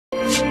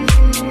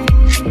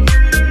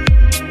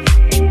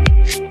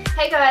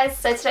guys,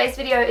 so today's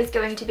video is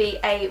going to be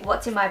a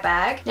what's in my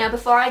bag. Now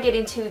before I get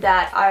into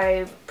that,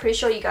 I'm pretty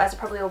sure you guys are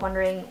probably all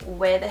wondering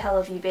where the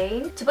hell have you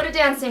been? To put it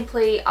down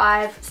simply,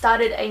 I've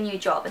started a new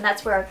job and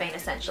that's where I've been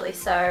essentially.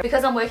 So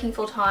because I'm working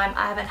full time,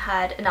 I haven't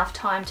had enough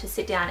time to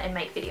sit down and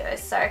make videos.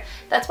 So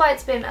that's why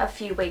it's been a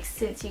few weeks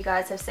since you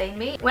guys have seen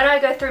me. When I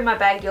go through my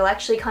bag, you'll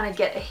actually kind of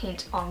get a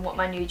hint on what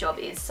my new job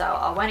is. So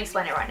I won't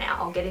explain it right now,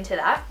 I'll get into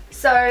that.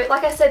 So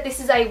like I said, this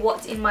is a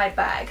what's in my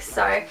bag.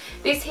 So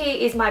this here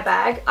is my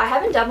bag. I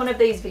haven't done one of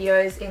these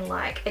videos in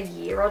like a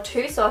year or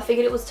two, so I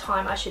figured it was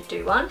time I should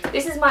do one.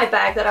 This is my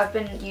bag that I've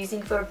been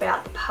using for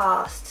about the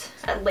past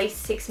at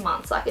least 6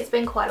 months. Like, it's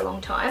been quite a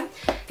long time.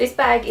 This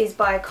bag is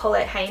by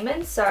Colette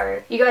Hayman. So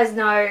you guys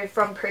know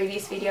from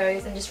previous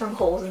videos and just from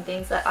hauls and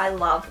things that I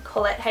love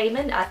Colette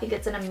Hayman. I think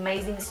it's an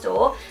amazing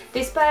store.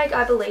 This bag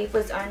I believe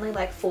was only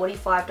like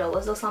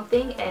 $45 or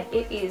something, and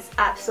it is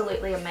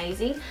absolutely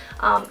amazing.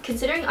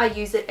 Considering I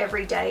use it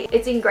every day,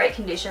 it's in great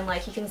condition.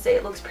 Like, you can see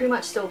it looks pretty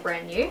much still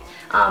brand new.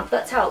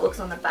 That's how it looks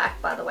on the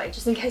back, by the way,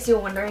 just in case you're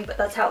wondering, but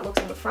that's how it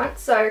looks on the front.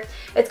 So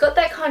it's got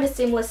that kind of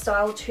similar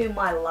style to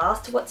my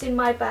last what's in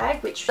my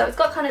bag, which, so it's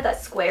got kind of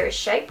that squarish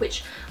shape,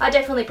 which I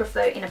definitely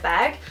prefer in a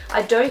bag.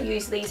 I don't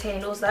use these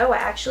handles though, I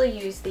actually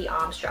use the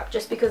arm strap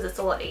just because it's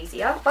a lot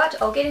easier. But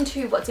I'll get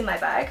into what's in my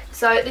bag.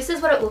 So this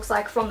is what it looks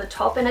like from the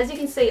top, and as you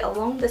can see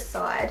along the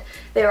side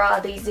there are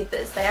these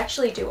zippers. They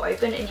actually do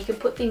open and you can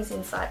put things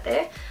inside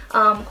there.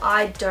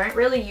 I don't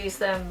really use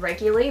them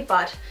regularly,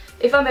 but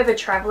if I'm ever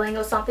traveling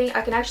or something,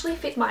 I can actually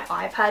fit my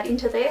iPad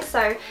into there.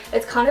 So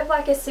it's kind of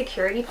like a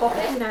security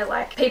pocket, you know,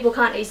 like people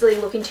can't easily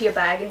look into your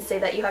bag and see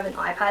that you have an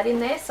iPad in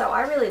there. So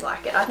I really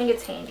like it. I think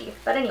it's handy.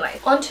 But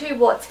anyway, on to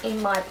what's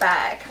in my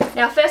bag.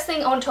 Now, first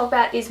thing I want to talk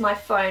about is my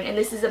phone, and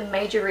this is a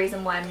major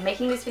reason why I'm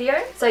making this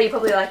video. So you're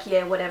probably like,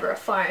 yeah, whatever, a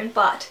phone.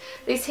 But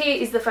this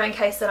here is the phone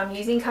case that I'm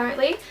using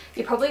currently.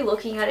 You're probably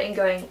looking at it and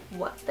going,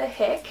 what the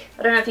heck?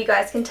 I don't know if you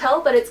guys can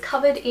tell, but it's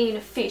covered in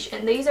fish,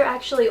 and these are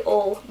actually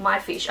all my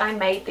fish. I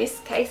made this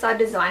case, I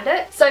designed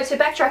it. So to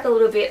backtrack a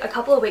little bit, a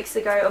couple of weeks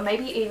ago, or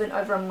maybe even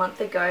over a month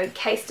ago,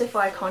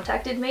 Casetify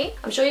contacted me.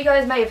 I'm sure you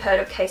guys may have heard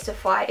of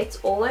Casetify. It's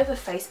all over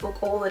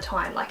Facebook all the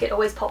time. Like, it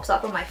always pops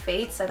up on my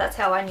feed, so that's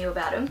how I knew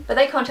about them. But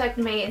they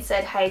contacted me and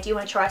said, hey, do you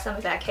want to try some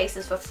of our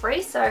cases for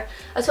free? So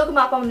I took them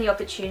up on the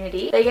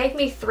opportunity. They gave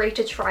me 3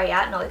 to try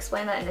out, and I'll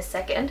explain that in a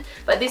second.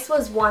 But this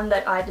was one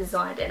that I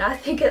designed, and I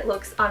think it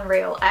looks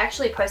unreal. I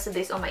actually posted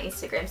this on my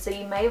Instagram, so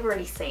you may have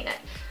already seen it.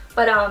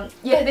 But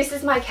yeah, this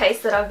is my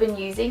case that I've been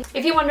using.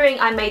 If you're wondering,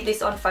 I made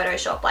this on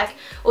Photoshop. Like,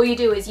 all you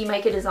do is you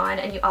make a design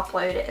and you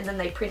upload it and then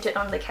they print it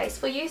on the case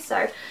for you.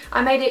 So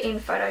I made it in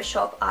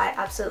Photoshop. I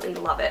absolutely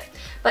love it.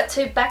 But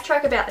to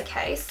backtrack about the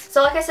case,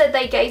 so like I said,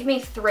 they gave me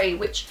 3,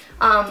 which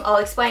I'll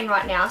explain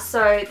right now.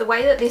 So the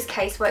way that this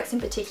case works in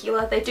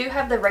particular, they do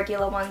have the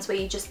regular ones where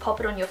you just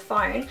pop it on your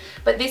phone,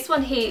 but this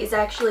one here is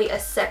actually a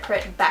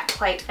separate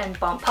backplate and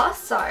bumper.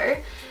 So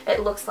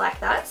it looks like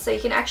that. So you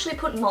can actually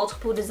put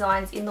multiple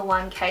designs in the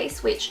one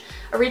case, which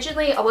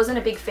originally I wasn't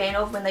a big fan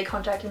of when they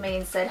contacted me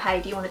and said,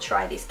 hey, do you want to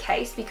try this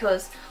case?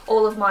 Because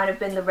all of mine have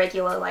been the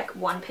regular like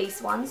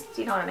one-piece ones,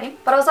 do you know what I mean?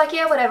 But I was like,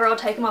 yeah, whatever, I'll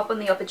take them up on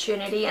the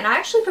opportunity. And I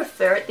actually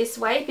prefer it this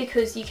way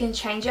because you can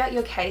change out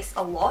your case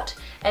a lot,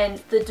 and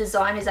the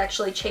design is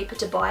actually cheaper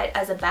to buy it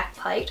as a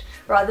backplate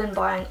rather than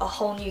buying a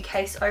whole new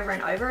case over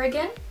and over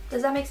again.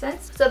 Does that make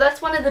sense? So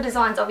that's one of the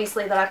designs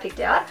obviously that I picked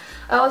out.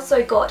 I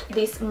also got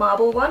this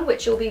marble one,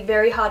 which will be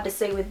very hard to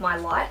see with my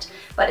light,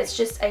 but it's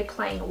just a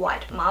plain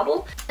white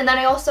marble. And then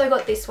I also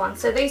got this one.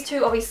 So these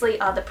two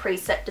obviously are the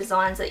preset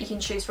designs that you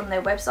can choose from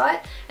their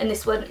website, and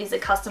this one is a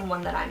custom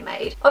one that I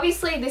made.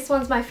 Obviously this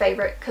one's my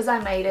favorite because I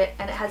made it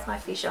and it has my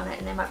fish on it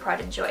and they're my pride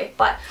and joy.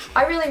 But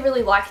I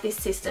really like this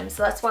system,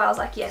 so that's why I was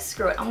like, yes,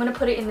 screw it. I'm gonna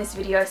put it in this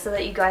video so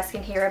that you guys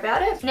can hear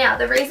about it. Now,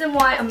 the reason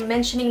why I'm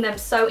mentioning them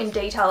so in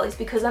detail is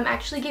because I'm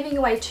actually giving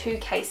away 2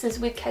 cases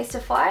with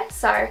Casetify.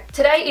 So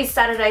today is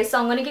Saturday, so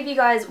I'm going to give you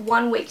guys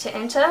 1 week to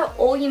enter.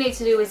 All you need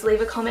to do is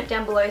leave a comment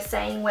down below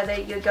saying whether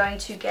you're going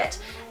to get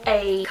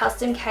a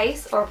custom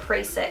case or a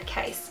preset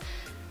case.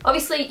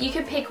 Obviously, you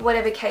can pick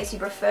whatever case you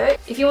prefer.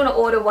 If you want to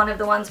order one of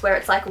the ones where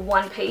it's like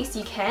one piece,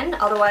 you can.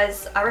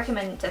 Otherwise, I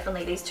recommend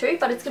definitely these 2,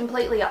 but it's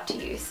completely up to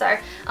you. So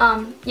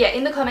yeah,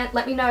 in the comment,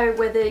 let me know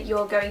whether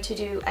you're going to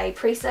do a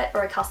preset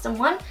or a custom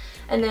one.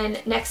 And then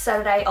next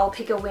Saturday, I'll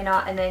pick a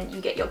winner and then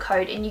you get your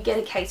code and you get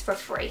a case for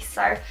free.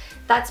 So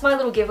that's my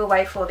little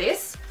giveaway for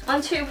this.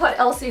 On to what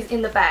else is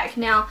in the bag.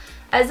 Now,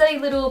 as a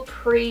little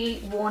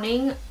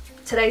pre-warning,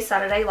 today's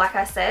Saturday, like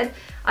I said,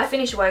 I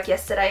finished work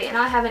yesterday and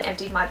I haven't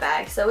emptied my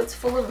bag, so it's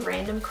full of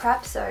random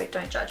crap, so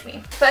don't judge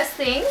me. First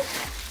thing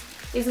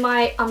is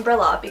my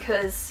umbrella,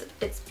 because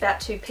it's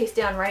about to piss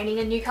down raining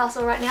in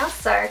Newcastle right now,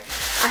 so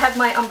I have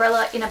my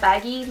umbrella in a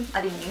baggie.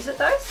 I didn't use it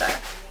though, so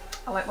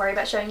I won't worry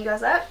about showing you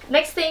guys that.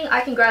 Next thing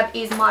I can grab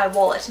is my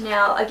wallet.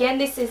 Now again,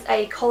 this is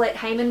a Colette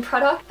Hayman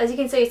product. As you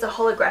can see, it's a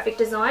holographic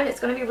design.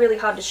 It's going to be really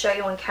hard to show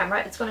you on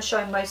camera. It's going to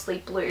show mostly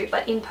blue,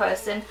 but in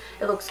person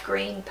it looks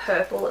green,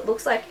 purple. It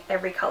looks like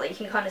every colour. You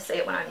can kind of see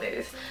it when I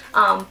move.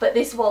 But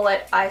this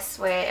wallet, I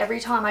swear,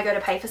 every time I go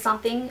to pay for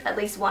something, at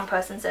least one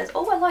person says,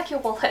 oh, I like your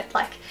wallet.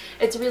 Like,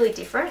 it's really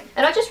different.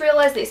 And I just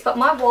realised this, but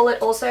my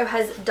wallet also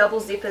has double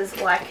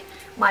zippers like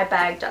my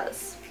bag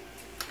does.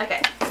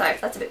 Okay, so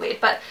that's a bit weird,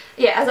 but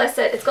yeah, as I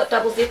said, it's got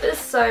double zippers.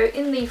 So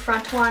in the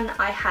front one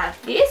I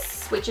have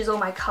this, which is all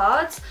my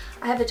cards.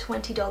 I have a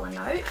 $20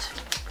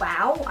 note.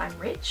 Wow, I'm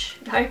rich.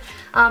 No,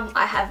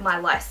 I have my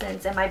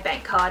license and my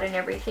bank card and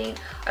everything.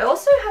 I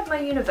also have my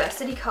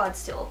university card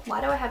still. Why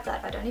do I have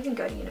that? I don't even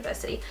go to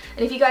university.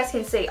 And if you guys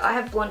can see, I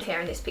have blonde hair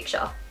in this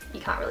picture. You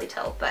can't really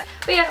tell, but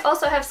yeah, I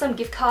also have some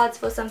gift cards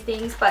for some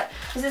things, but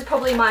this is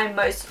probably my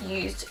most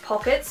used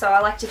pocket, so I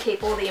like to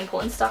keep all the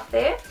important stuff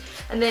there.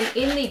 And then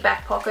in the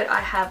back pocket I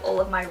have all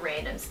of my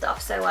random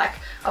stuff. So like,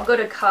 I've got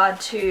a card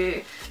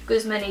to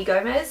Guzman y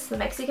Gomez, the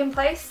Mexican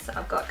place.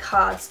 I've got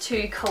cards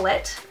to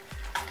Colette.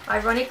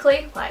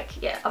 Ironically,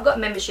 like, yeah, I've got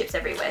memberships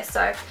everywhere,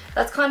 so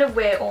that's kind of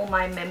where all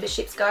my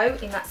memberships go,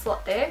 in that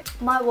slot there.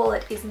 My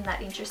wallet isn't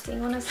that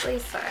interesting, honestly,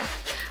 so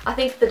I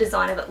think the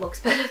design of it looks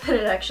better than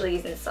it actually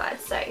is inside.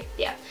 So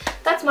yeah,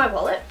 that's my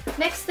wallet.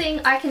 Next thing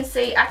I can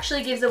see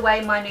actually gives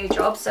away my new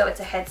job, so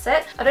it's a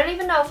headset. I don't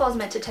even know if I was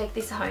meant to take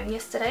this home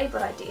yesterday,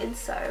 but I did,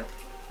 so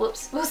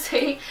whoops, we'll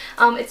see.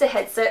 It's a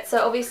headset,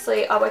 so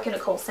obviously I work in a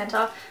call center.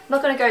 I'm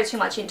not going to go too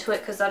much into it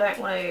because I don't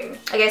want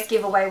to, I guess,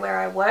 give away where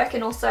I work,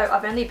 and also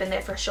I've only been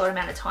there for a short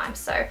amount of time,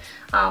 so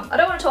I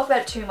don't want to talk about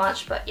it too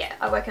much, but yeah,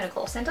 I work in a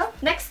call center.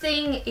 Next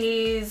thing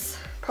is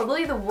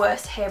probably the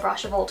worst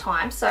hairbrush of all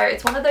time. So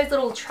it's one of those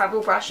little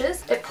travel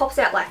brushes. It pops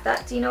out like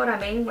that. Do you know what I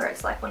mean? Where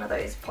it's like one of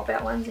those pop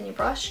out ones in your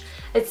brush.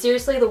 It's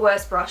seriously the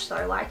worst brush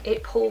though. Like,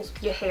 it pulls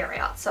your hair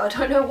out. So I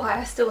don't know why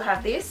I still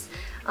have this.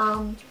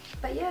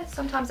 But yeah,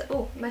 sometimes,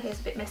 oh, my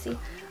hair's a bit messy.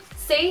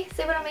 See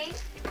what I mean?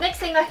 Next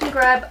thing I can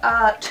grab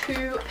are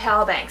 2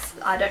 power banks.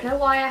 I don't know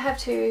why I have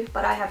 2,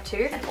 but I have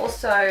 2. And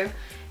also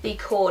the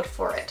cord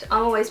for it.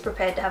 I'm always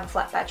prepared to have a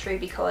flat battery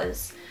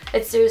because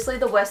it's seriously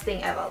the worst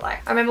thing ever.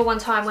 Like, I remember one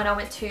time when I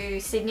went to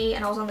Sydney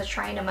and I was on the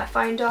train and my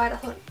phone died. I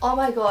thought, oh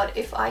my god,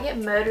 if I get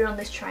murdered on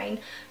this train,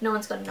 no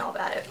one's gonna know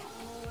about it.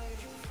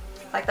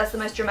 Like, that's the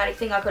most dramatic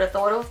thing I could have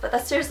thought of, but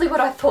that's seriously what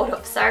I thought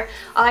of. So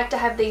I like to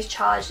have these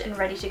charged and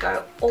ready to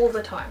go all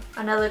the time.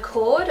 Another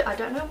cord, I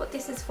don't know what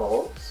this is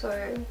for,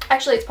 so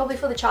actually it's probably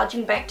for the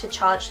charging bank to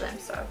charge them,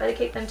 so I better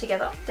keep them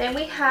together. Then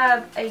we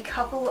have a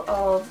couple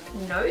of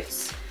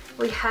notes.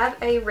 We have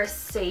a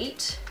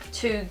receipt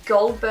to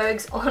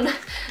Goldberg's on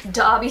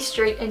Derby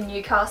Street in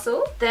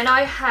Newcastle. Then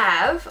I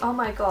have, oh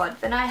my god,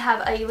 then I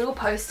have a little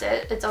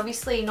post-it. It's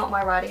obviously not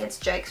my writing, it's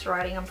Jake's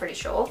writing, I'm pretty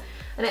sure.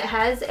 And it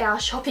has our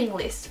shopping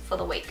list for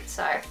the week,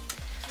 so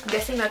I'm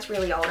guessing that's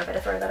really old. I better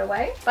throw that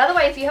away. By the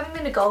way, if you haven't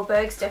been to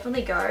Goldberg's,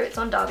 definitely go. It's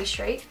on Derby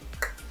Street.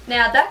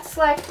 Now that's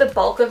like the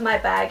bulk of my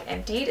bag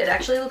emptied. It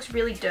actually looks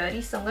really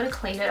dirty, so I'm going to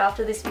clean it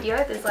after this video.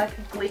 There's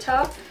like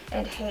glitter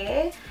and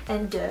hair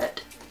and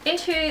dirt.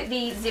 Into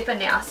the zipper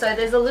now. So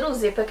there's a little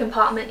zipper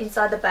compartment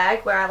inside the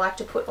bag where I like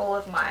to put all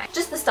of my,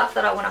 just the stuff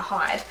that I want to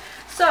hide.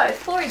 So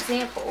for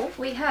example,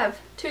 we have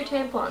 2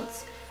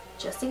 tampons,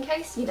 just in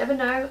case, you never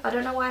know. I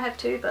don't know why I have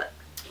 2, but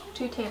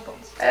 2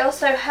 tampons. I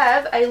also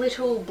have a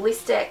little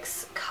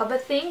Blistex cover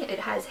thing. It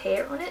has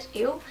hair on it,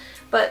 ew.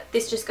 But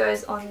this just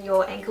goes on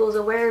your ankles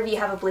or wherever you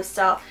have a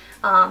blister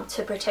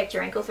to protect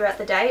your ankle throughout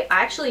the day.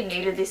 I actually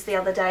needed this the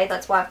other day,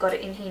 that's why I've got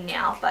it in here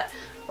now. But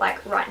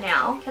like right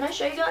now, can I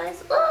show you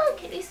guys? Oh,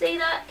 can you see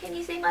that? Can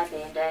you see my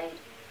band-aid?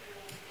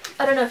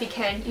 I don't know if you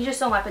can. You just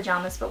saw my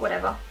pajamas, but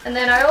whatever. And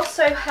then I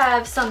also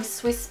have some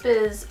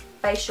Swispers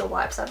facial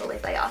wipes, I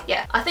believe they are.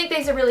 Yeah, I think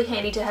these are really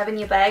handy to have in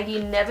your bag.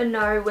 You never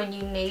know when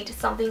you need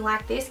something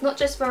like this, not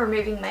just for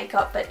removing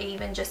makeup, but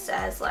even just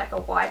as like a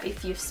wipe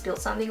if you've spilt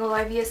something all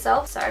over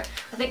yourself. So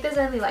I think there's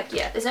only like,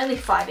 yeah, there's only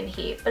 5 in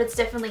here, but it's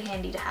definitely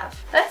handy to have.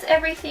 That's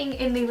everything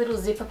in the little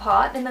zipper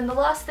part. And then the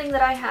last thing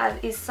that I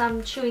have is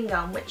some chewing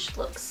gum, which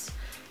looks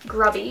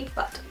grubby,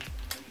 but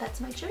that's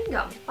my chewing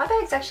gum. My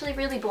bag's actually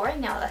really boring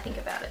now that I think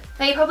about it.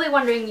 Now you're probably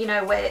wondering, you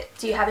know,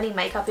 do you have any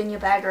makeup in your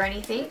bag or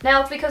anything?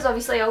 Now, because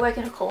obviously I work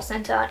in a call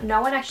center,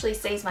 no one actually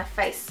sees my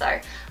face, so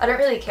I don't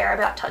really care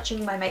about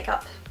touching my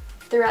makeup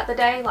throughout the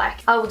day. Like,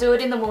 I will do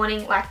it in the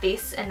morning like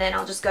this, and then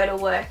I'll just go to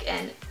work,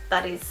 and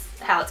that is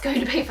how it's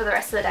going to be for the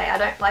rest of the day. I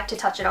don't like to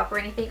touch it up or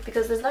anything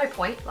because there's no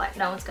point, like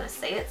no one's gonna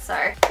see it. So,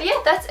 but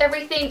yeah, that's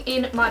everything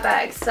in my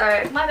bag.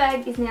 So my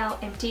bag is now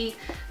empty.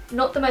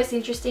 Not the most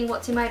interesting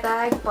what's in my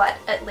bag, but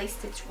at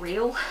least it's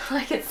real.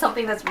 Like, it's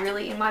something that's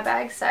really in my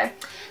bag, so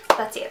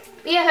that's it.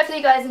 But yeah, hopefully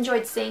you guys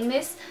enjoyed seeing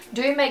this.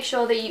 Do make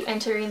sure that you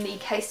enter in the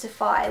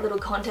Casetify little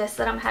contest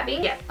that I'm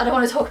having. Yeah, I don't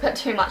want to talk about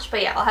too much,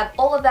 but yeah, I'll have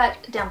all of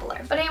that down below.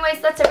 But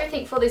anyways, that's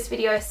everything for this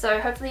video,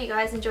 so hopefully you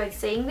guys enjoyed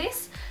seeing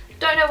this.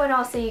 Don't know when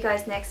I'll see you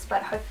guys next,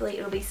 but hopefully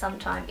it'll be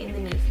sometime in the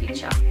near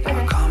future.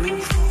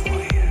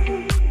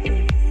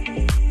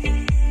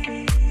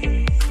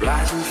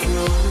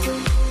 Okay.